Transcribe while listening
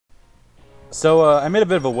So, I made a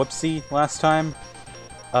bit of a whoopsie last time.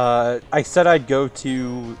 I said I'd go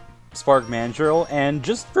to Spark Mandrill, and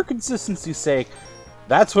just for consistency's sake,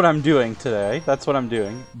 that's what I'm doing today. That's what I'm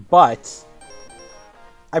doing. But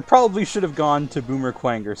I probably should have gone to Boomer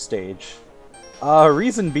Quanger stage.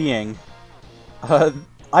 Reason being,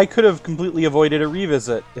 I could have completely avoided a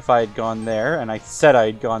revisit if I had gone there, and I said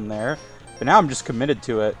I'd gone there. But now I'm just committed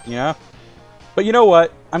to it, you know? But you know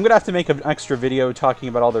what? I'm gonna have to make an extra video talking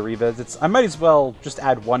about all the revisits. I might as well just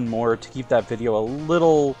add one more to keep that video a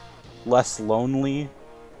little less lonely.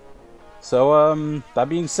 So, that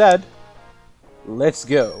being said, let's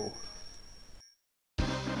go.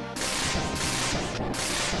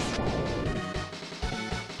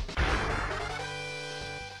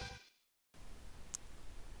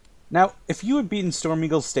 Now, if you had beaten Storm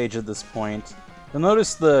Eagle's stage at this point, you'll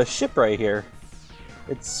notice the ship right here.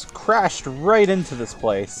 It's crashed right into this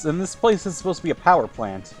place, and this place is supposed to be a power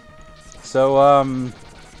plant. So,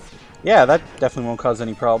 yeah, that definitely won't cause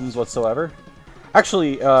any problems whatsoever.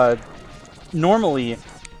 Actually, normally,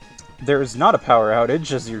 there's not a power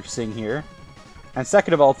outage, as you're seeing here. And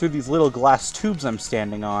second of all, through these little glass tubes I'm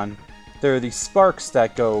standing on, there are these sparks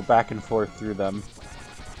that go back and forth through them.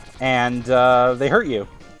 And, they hurt you.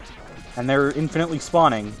 And they're infinitely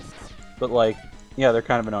spawning. But, like, yeah, they're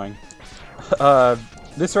kind of annoying.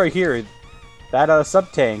 This right here, that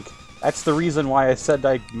sub-tank, that's the reason why I said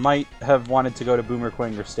I might have wanted to go to Boomer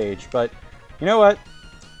Quanger stage, but you know what?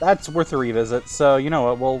 That's worth a revisit, so you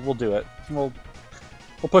know what, we'll do it. We'll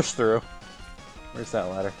push through. Where's that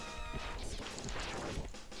ladder?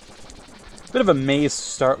 Bit of a maze to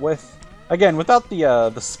start with. Again, without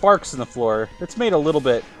the sparks in the floor, it's made a little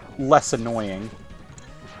bit less annoying.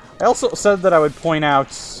 I also said that I would point out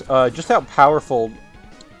just how powerful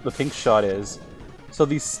the pink shot is. So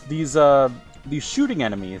these shooting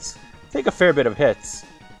enemies take a fair bit of hits.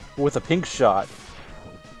 But with a pink shot,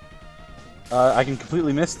 I can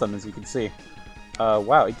completely miss them, as you can see.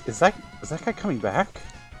 Wow, is that guy coming back?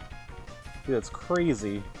 Dude, that's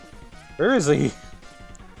crazy. Where is he?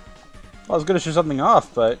 Well, I was gonna shoot something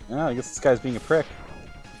off, but I guess this guy's being a prick.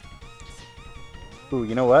 Ooh,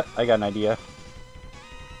 you know what? I got an idea.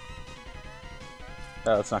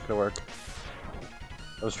 Oh, that's not gonna work.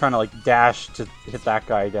 I was trying to, like, dash to hit that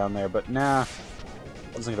guy down there, but nah.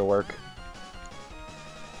 Wasn't gonna work.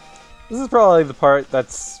 This is probably the part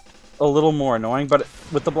that's a little more annoying, but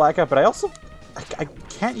with the blackout, but I also... I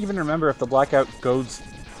can't even remember if the blackout goes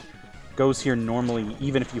here normally,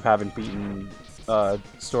 even if you haven't beaten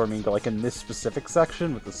Storm Eagle, like in this specific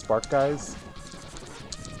section with the spark guys.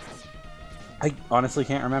 I honestly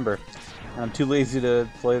can't remember. And I'm too lazy to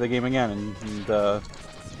play the game again and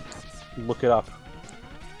look it up.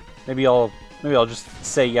 Maybe I'll just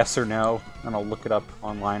say yes or no, and I'll look it up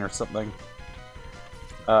online or something.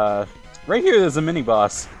 Right here there's a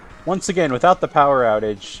mini-boss. Once again, without the power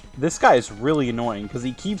outage, this guy is really annoying, because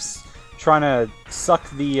he keeps trying to suck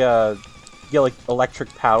the, like,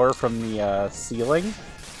 electric power from the, ceiling.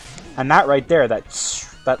 And that right there, that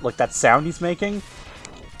sound he's making,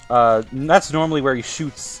 that's normally where he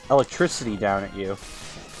shoots electricity down at you.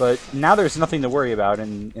 But now there's nothing to worry about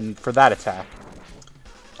for that attack.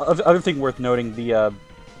 Other thing worth noting, the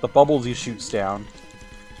bubbles he shoots down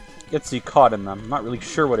gets you caught in them. I'm not really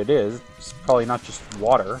sure what it is. It's probably not just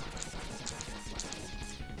water.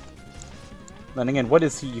 Then again, what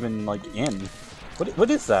is he even, like, in? What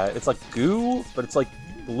is that? It's like goo, but it's like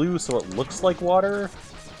blue, so it looks like water?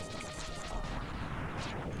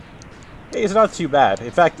 Hey, it's not too bad. In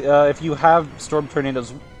fact, if you have Storm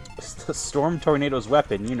Tornado's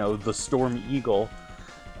weapon, you know, the Storm Eagle,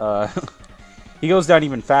 he goes down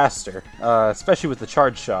even faster, especially with the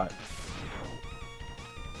charge shot.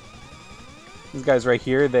 These guys right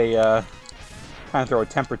here, they kind of throw a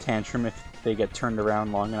temper tantrum if they get turned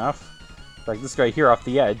around long enough. Like this guy here off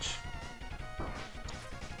the edge.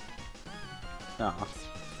 Aw.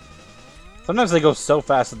 Sometimes they go so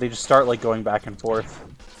fast that they just start, like, going back and forth.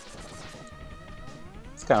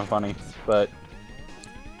 It's kind of funny, but...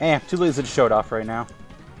 too lazy to show it off right now.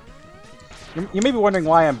 You may be wondering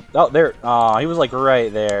why I'm... Oh, there. Aw, he was, like,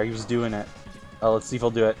 right there. He was doing it. Oh, let's see if he'll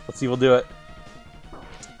do it. Let's see if he'll do it.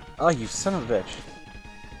 Oh, you son of a bitch.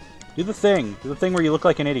 Do the thing. Do the thing where you look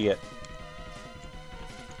like an idiot.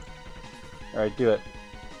 Alright, do it.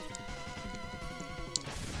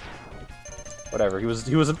 Whatever. He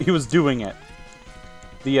was doing it.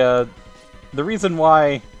 The reason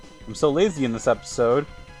why I'm so lazy in this episode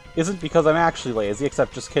isn't because I'm actually lazy,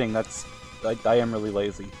 except just kidding, I am really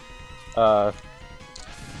lazy.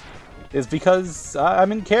 Is because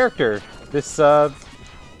I'm in character. This, in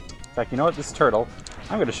fact, you know what? This turtle,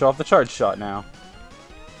 I'm gonna show off the charge shot now.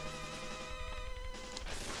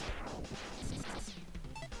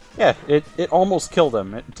 Yeah, it almost killed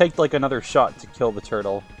him. It takes like another shot to kill the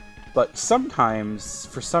turtle. But sometimes,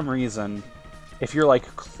 for some reason, if you're like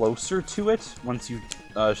closer to it, once you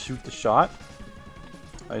shoot the shot...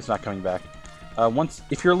 Oh, he's not coming back.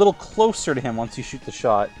 If you're a little closer to him once you shoot the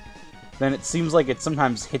shot, then it seems like it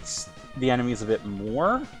sometimes hits the enemies a bit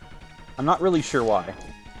more. I'm not really sure why.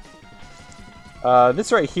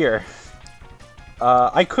 This right here.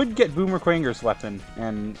 I could get Boomer Quanger's weapon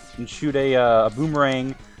and shoot a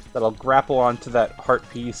boomerang that'll grapple onto that heart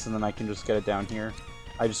piece, and then I can just get it down here.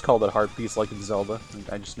 I just called it a heart piece like in Zelda,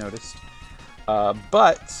 I just noticed.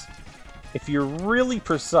 But if you're really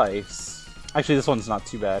precise... Actually, this one's not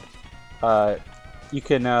too bad. You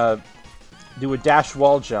can do a dash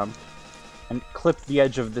wall jump and clip the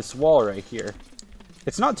edge of this wall right here.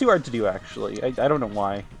 It's not too hard to do, actually. I don't know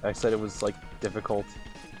why I said it was, like, difficult.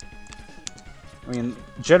 I mean,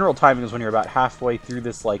 general timing is when you're about halfway through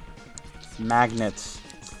this, like, magnet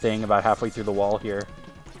thing, about halfway through the wall here.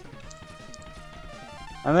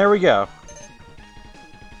 And there we go.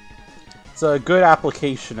 It's a good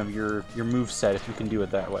application of your moveset if you can do it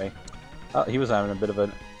that way. Oh, he was having a bit of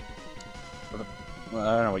a... I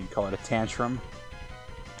don't know what you call it, a tantrum.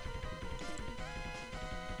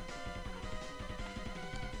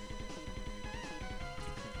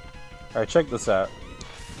 Alright, check this out.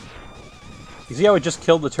 You see how it just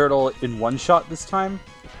killed the turtle in one shot this time?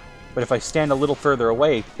 But if I stand a little further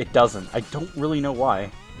away, it doesn't. I don't really know why.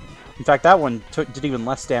 In fact, that one did even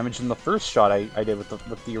less damage than the first shot I did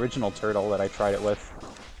with the original turtle that I tried it with.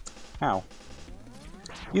 How?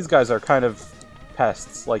 These guys are kind of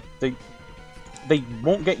pests. Like, they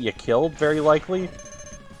won't get you killed, very likely.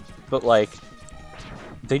 But, like,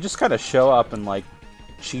 they just kind of show up and, like,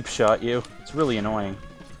 cheap shot you. It's really annoying.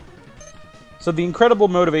 So the incredible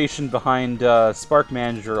motivation behind Spark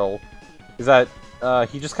Mandrill is that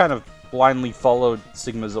he just kind of blindly followed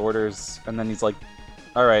Sigma's orders, and then he's like,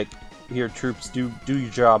 alright, here, troops, do your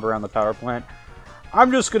job around the power plant.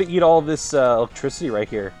 I'm just gonna eat all this electricity right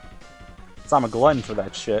here. So I'm a glutton for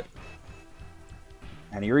that shit.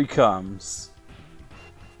 And here he comes.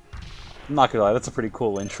 I'm not gonna lie, that's a pretty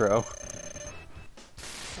cool intro.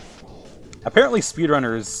 Apparently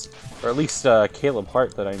speedrunners, or at least Caleb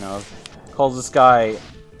Hart that I know of, calls this guy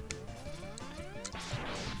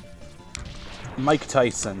Mike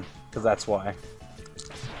Tyson, because that's why.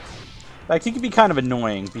 In fact, he can be kind of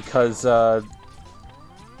annoying, because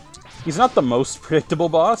he's not the most predictable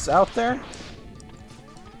boss out there.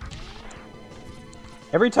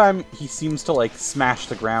 Every time he seems to, like, smash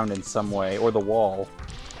the ground in some way, or the wall,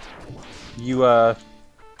 you,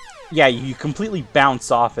 yeah, you completely bounce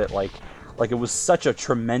off it, like it was such a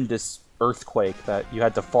tremendous earthquake that you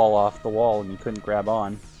had to fall off the wall and you couldn't grab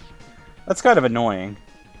on. That's kind of annoying.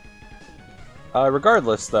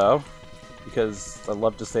 Regardless, though, because I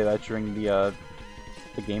love to say that during the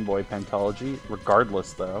Game Boy Pentology.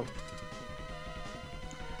 Regardless, though,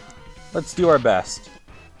 let's do our best.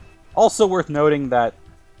 Also worth noting that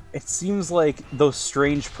it seems like those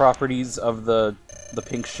strange properties of the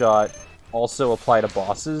pink shot also apply to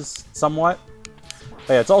bosses somewhat.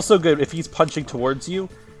 But yeah, it's also good if he's punching towards you.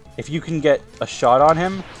 If you can get a shot on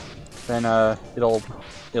him, then it'll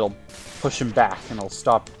push him back and it'll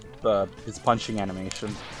stop his punching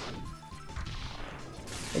animation.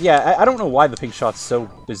 And yeah, I don't know why the pink shot's so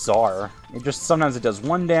bizarre. It just sometimes it does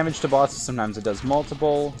 1 damage to bosses, sometimes it does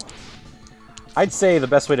multiple. I'd say the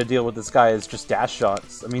best way to deal with this guy is just dash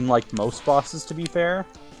shots. I mean, like most bosses, to be fair.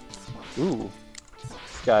 Ooh,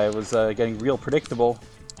 this guy was getting real predictable.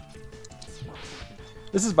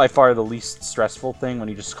 This is by far the least stressful thing when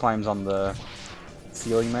he just climbs on the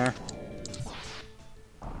ceiling there.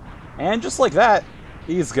 And just like that,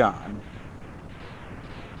 he's gone.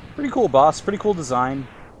 Pretty cool boss, pretty cool design.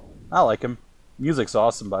 I like him. Music's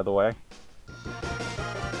awesome, by the way.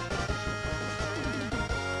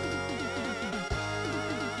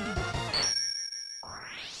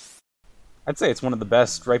 I'd say it's one of the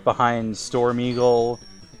best, right behind Storm Eagle.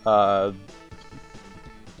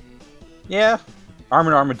 Yeah.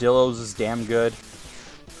 Armored Armadillos is damn good.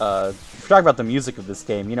 If we're talking about the music of this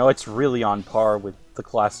game, you know, it's really on par with the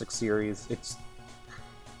classic series.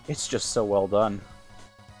 It's just so well done.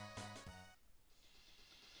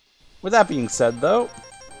 With that being said, though,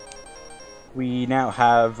 we now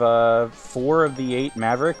have 4 of the 8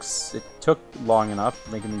 Mavericks. It took long enough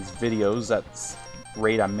making these videos. That's the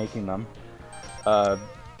rate I'm making them.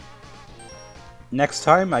 Next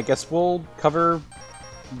time, I guess we'll cover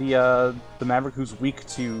the Maverick who's weak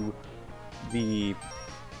to the...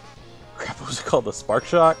 Crap, what was it called? The Spark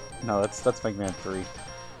Shot? No, that's Mega Man 3.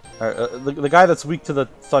 The guy that's weak to the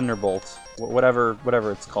Thunderbolt. Whatever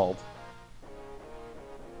it's called.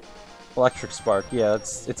 Electric Spark, yeah,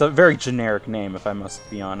 it's a very generic name, if I must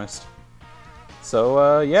be honest.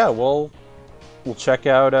 So, yeah, we'll check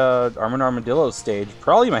out Armin Armadillo's stage.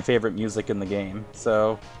 Probably my favorite music in the game,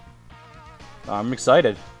 so I'm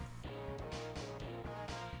excited.